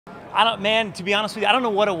I don't, man, to be honest with you, I don't know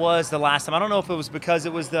what it was the last time. I don't know if it was because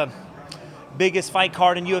it was the biggest fight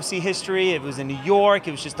card in UFC history. It was in New York.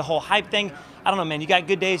 It was just the whole hype thing. I don't know, man. You got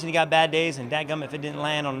good days and you got bad days, and dadgum if it didn't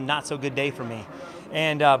land on a not so good day for me.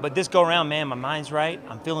 And but this go around, man, my mind's right.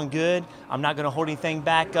 I'm feeling good. I'm not going to hold anything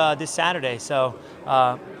back this Saturday. So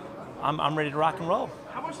I'm ready to rock and roll.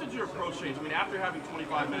 How much did your approach change? I mean, after having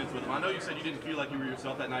 25 minutes with him, I know you said you didn't feel like you were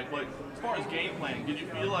yourself that night, but as far as game planning, did you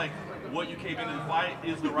feel like what you came into the fight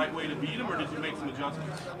is the right way to beat him, or did you make some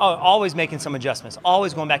adjustments? Oh, always making some adjustments.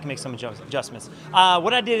 Always going back and make some adjustments.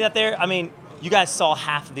 What I did out there, I mean, you guys saw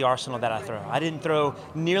half of the arsenal that I throw. I didn't throw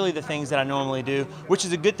nearly the things that I normally do, which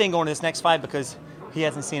is a good thing going to this next fight because he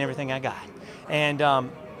hasn't seen everything I got.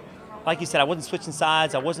 And like you said, I wasn't switching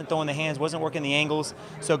sides, I wasn't throwing the hands, wasn't working the angles.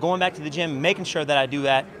 So going back to the gym, making sure that I do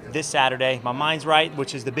that this Saturday. My mind's right,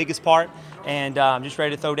 which is the biggest part, and I'm just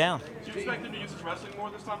ready to throw down. Do you expect him to use his wrestling more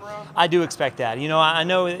this time around? I do expect that. You know, I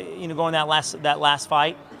know, going that last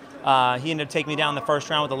fight, he ended up taking me down the first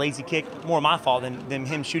round with a lazy kick. More my fault than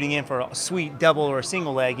him shooting in for a sweet double or a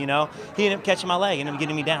single leg, you know. He ended up catching my leg, ended up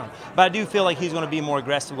getting me down. But I do feel like he's going to be more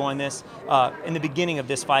aggressive going this in the beginning of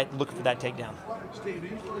this fight, looking for that takedown. Steve, do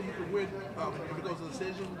you feel like you can win if it goes to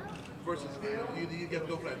decision versus you get to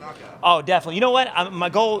go for that knockout? Oh, definitely. You know what? My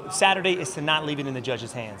goal Saturday is to not leave it in the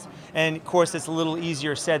judges' hands. And, of course, it's a little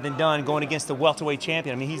easier said than done going against the welterweight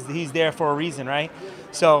champion. I mean, he's there for a reason, right?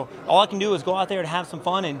 So all I can do is go out there and have some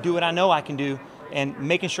fun and do what I know I can do and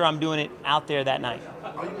making sure I'm doing it out there that night.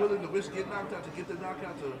 Are you willing to risk getting knocked out to get the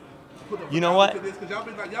knockout to put a you know what? Because y'all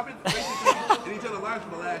been basically in each other's lives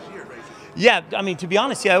for the last year, basically. Yeah, I mean, to be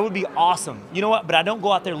honest, yeah, it would be awesome. You know what? But I don't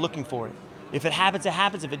go out there looking for it. If it happens, it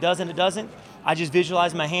happens. If it doesn't, it doesn't. I just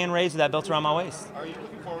visualize my hand raised with that belt around my waist. Are you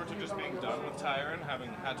looking forward to just being done with Tyron, having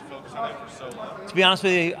had to focus on it for so long? To be honest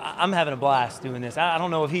with you, I'm having a blast doing this. I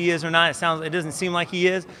don't know if he is or not. It doesn't seem like he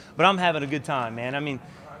is, but I'm having a good time, man. I mean,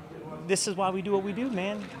 this is why we do what we do,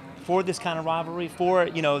 man. For this kind of rivalry, for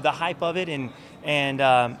the hype of it, and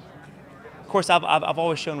of course, I've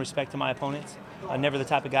always shown respect to my opponents. I'm never the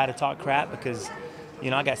type of guy to talk crap because,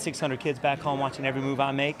 I got 600 kids back home watching every move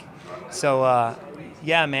I make. So,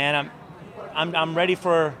 yeah, man, I'm ready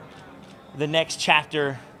for the next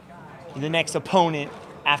chapter, the next opponent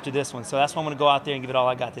after this one. So that's why I'm going to go out there and give it all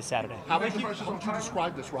I got this Saturday. How would you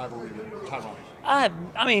describe this rivalry with Tyron?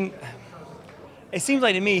 I mean, it seems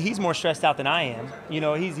like to me he's more stressed out than I am.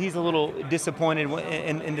 He's a little disappointed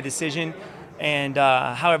in the decision and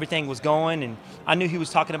how everything was going. And I knew he was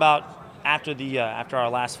talking about after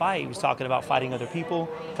our last fight, he was talking about fighting other people,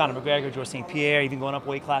 Conor McGregor, George St. Pierre, even going up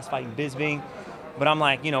weight class fighting Bisping. But I'm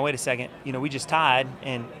like, wait a second, we just tied.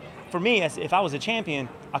 And for me, if I was a champion,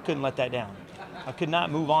 I couldn't let that down. I could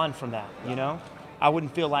not move on from that, I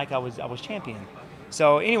wouldn't feel like I was champion.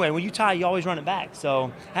 So anyway, when you tie, you always run it back.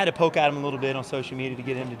 So I had to poke at him a little bit on social media to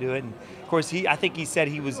get him to do it. And of course, I think he said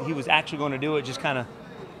he was actually going to do it, just kind of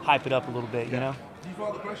hype it up a little bit, Do you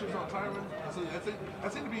feel the pressures on Tyron?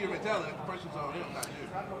 That seemed to be your mentality. The pressures on him, not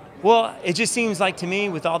you. Well, it just seems like to me,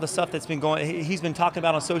 with all the stuff that's been he's been talking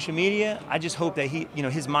about on social media, I just hope that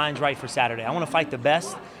his mind's right for Saturday. I want to fight the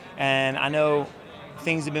best, and I know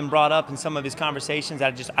things have been brought up in some of his conversations.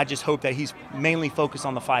 I just hope that he's mainly focused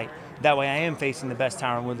on the fight. That way I am facing the best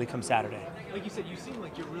Tyron Woodley come Saturday. Like you said, you seem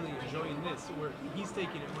like you're really enjoying this, where he's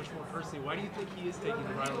taking it much more personally. Why do you think he is taking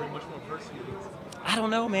the rivalry much more personally? I don't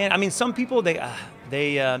know, man. I mean, some people they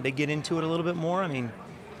get into it a little bit more. I mean,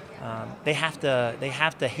 they have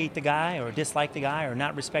to hate the guy or dislike the guy or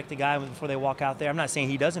not respect the guy before they walk out there. I'm not saying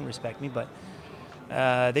he doesn't respect me, but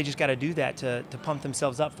they just got to do that to pump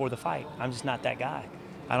themselves up for the fight. I'm just not that guy.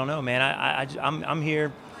 I don't know, man. I'm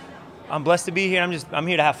here. I'm blessed to be here. I'm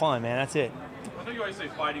here to have fun, man. That's it. I think you always say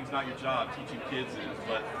fighting's not your job, teaching kids is,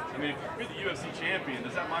 but I mean, if you're the UFC champion,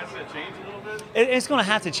 does that mindset change a little bit? It's going to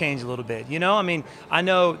have to change a little bit, I mean, I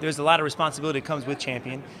know there's a lot of responsibility that comes with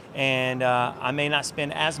champion, and I may not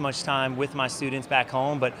spend as much time with my students back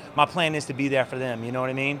home, but my plan is to be there for them, you know what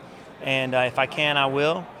I mean? And if I can, I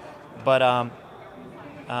will. But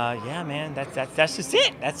yeah, man, that's just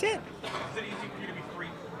it. That's it. Is it easy for you to be free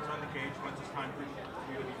inside the cage once it's time for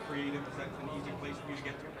you to be creative? Is that an easy place for you to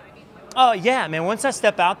get to? Oh, yeah, man. Once I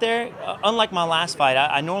step out there, unlike my last fight,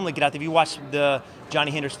 I normally get out there. If you watch the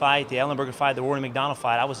Johnny Hendricks fight, the Ellenberger fight, the Rory McDonald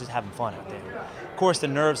fight, I was just having fun out there. Of course, the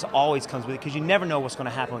nerves always comes with it because you never know what's going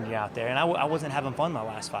to happen when you're out there. And I wasn't having fun my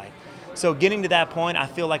last fight. So getting to that point, I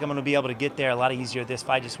feel like I'm going to be able to get there a lot easier this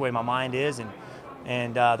fight, just the way my mind is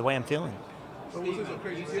and the way I'm feeling. Steve, you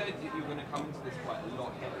said that you were going to come into this fight a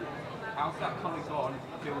lot heavier. How's that coming on,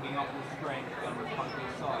 building up your strength and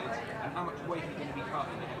punching sides, and how much weight are you going to be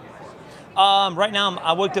cutting in the heavy fight? Right now,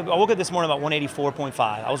 I woke up this morning about 184.5.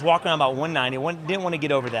 I was walking around about 190. Didn't want to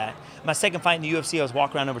get over that. My second fight in the UFC, I was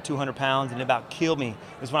walking around over 200 pounds, and it about killed me.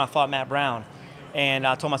 It was when I fought Matt Brown, and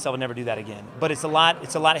I told myself I'd never do that again. But it's a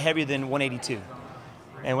lot heavier than 182.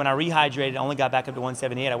 And when I rehydrated, I only got back up to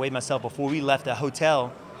 178. I weighed myself before we left the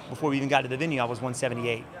hotel, before we even got to the venue. I was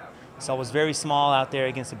 178. So I was very small out there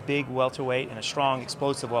against a big welterweight and a strong,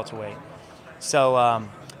 explosive welterweight. So.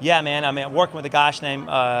 Yeah, man. I mean, I'm working with a guy named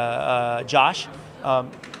Josh,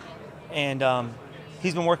 and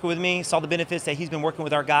he's been working with me. Saw the benefits that he's been working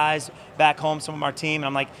with our guys back home, some of our team, and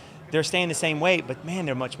I'm like, they're staying the same weight, but man,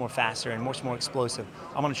 they're much more faster and much more explosive.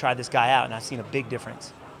 I'm gonna try this guy out, and I've seen a big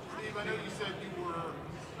difference. Steve, I know you said you were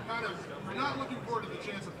kind of not looking forward to the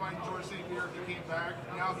chance of fighting George St. Pierre if he came back.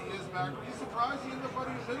 Now he is back. Are you surprised he ended up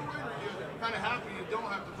fighting a middleweight, or are you kind of happy you don't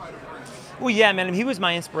have to fight him? Well, yeah, man. I mean, he was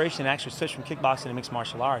my inspiration to actually switch from kickboxing to mixed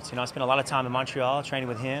martial arts. You know, I spent a lot of time in Montreal training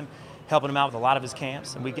with him, helping him out with a lot of his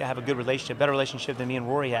camps, and we have a good relationship, better relationship than me and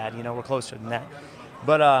Rory had. You know, we're closer than that.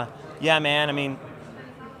 But yeah, man. I mean,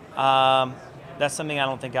 that's something I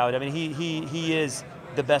don't think I would. I mean, he is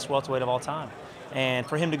the best welterweight of all time. And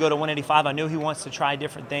for him to go to 185, I knew he wants to try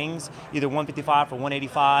different things, either 155 or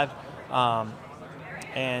 185.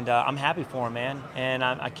 And I'm happy for him, man. And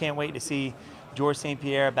I can't wait to see George St.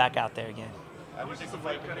 Pierre back out there again. I would think the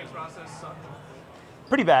weight cutting process sucked.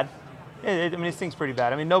 Pretty bad. I mean, this thing's pretty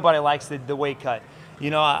bad. I mean, nobody likes the weight cut.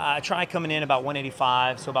 You know, I try coming in about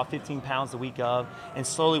 185, so about 15 pounds the week of, and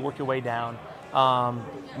slowly work your way down.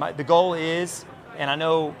 The goal is, and I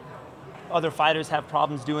know other fighters have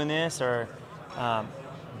problems doing this,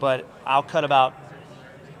 but I'll cut about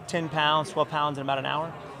 10 pounds, 12 pounds in about an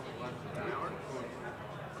hour.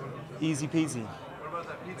 Easy peasy. What about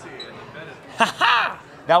that pizza you invented?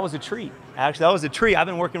 That was a treat. Actually, that was a treat. I've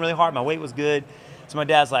been working really hard. My weight was good. So my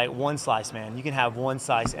dad's like, one slice, man. You can have one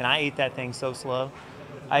slice. And I ate that thing so slow.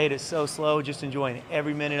 I ate it so slow, just enjoying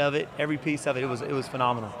every minute of it, every piece of it. It was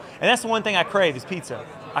phenomenal. And that's the one thing I crave is pizza.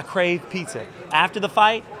 I crave pizza. After the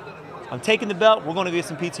fight, I'm taking the belt. We're going to get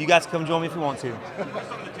some pizza. You guys can come join me if you want to. Some of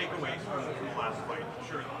the takeaways from the last fight?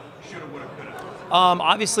 Sure, should have, would have, could have.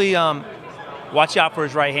 Obviously, watch out for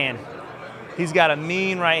his right hand. He's got a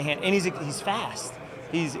mean right hand, and he's fast.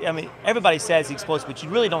 I mean, everybody says he's explosive, but you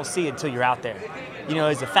really don't see it until you're out there. You know,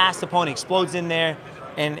 he's a fast opponent, explodes in there,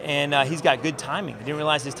 and he's got good timing. I didn't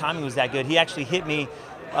realize his timing was that good. He actually hit me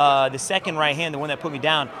the second right hand, the one that put me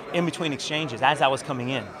down, in between exchanges as I was coming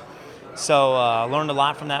in. So I learned a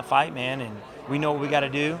lot from that fight, man, and we know what we got to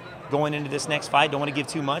do going into this next fight. Don't want to give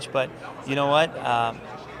too much, but you know what?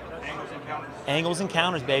 Angles and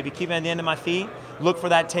counters, baby. Keep it at the end of my feet. Look for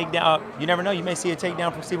that takedown. You never know. You may see a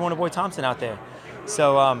takedown from Steve Wonderboy Thompson out there.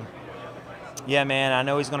 So, yeah, man, I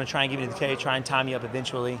know he's going to try and give me the K, try and tie me up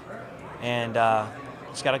eventually. And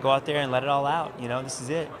just got to go out there and let it all out. You know, this is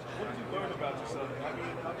it. What did you learn about yourself? I mean,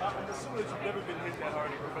 I'm assuming that you've never been hit that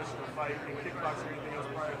hard in a professional fight, in kickboxing or anything else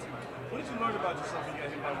prior to. What did you learn about yourself when you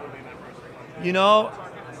got hit by Woodley in that first fight? You know,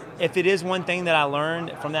 if it is one thing that I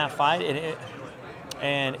learned from that fight,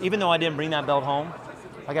 and even though I didn't bring that belt home,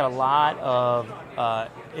 I got a lot of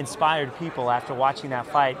inspired people after watching that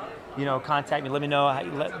fight, you know, contact me, let me know,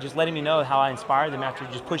 just letting me know how I inspired them after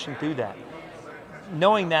just pushing through that.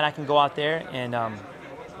 Knowing that I can go out there and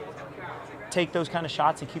take those kind of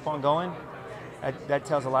shots and keep on going, that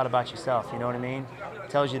tells a lot about yourself, you know what I mean? It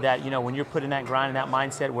tells you that, you know, when you're put in that grind and that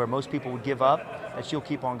mindset where most people would give up, that you'll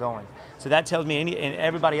keep on going. So that tells me, and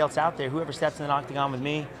everybody else out there, whoever steps in the octagon with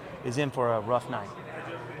me is in for a rough night.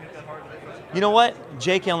 You know what?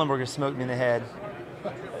 Jake Ellenberger smoked me in the head.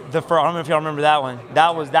 I don't know if y'all remember that one.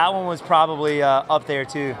 That one was probably up there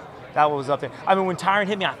too. That one was up there. I mean, when Tyron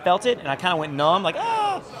hit me, I felt it, and I kind of went numb, like,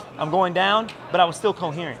 ah, I'm going down, but I was still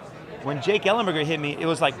coherent. When Jake Ellenberger hit me, it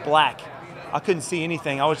was like black. I couldn't see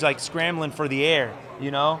anything. I was like scrambling for the air,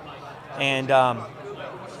 you know? And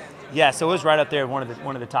yeah, so it was right up there, one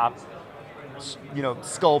of the top, you know,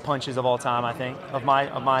 skull punches of all time, I think, of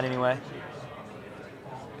mine anyway.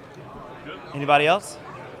 Anybody else?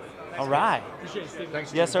 All right. Appreciate it, Steve.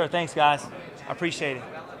 Thanks, Yes, sir. Thanks, guys. I appreciate it.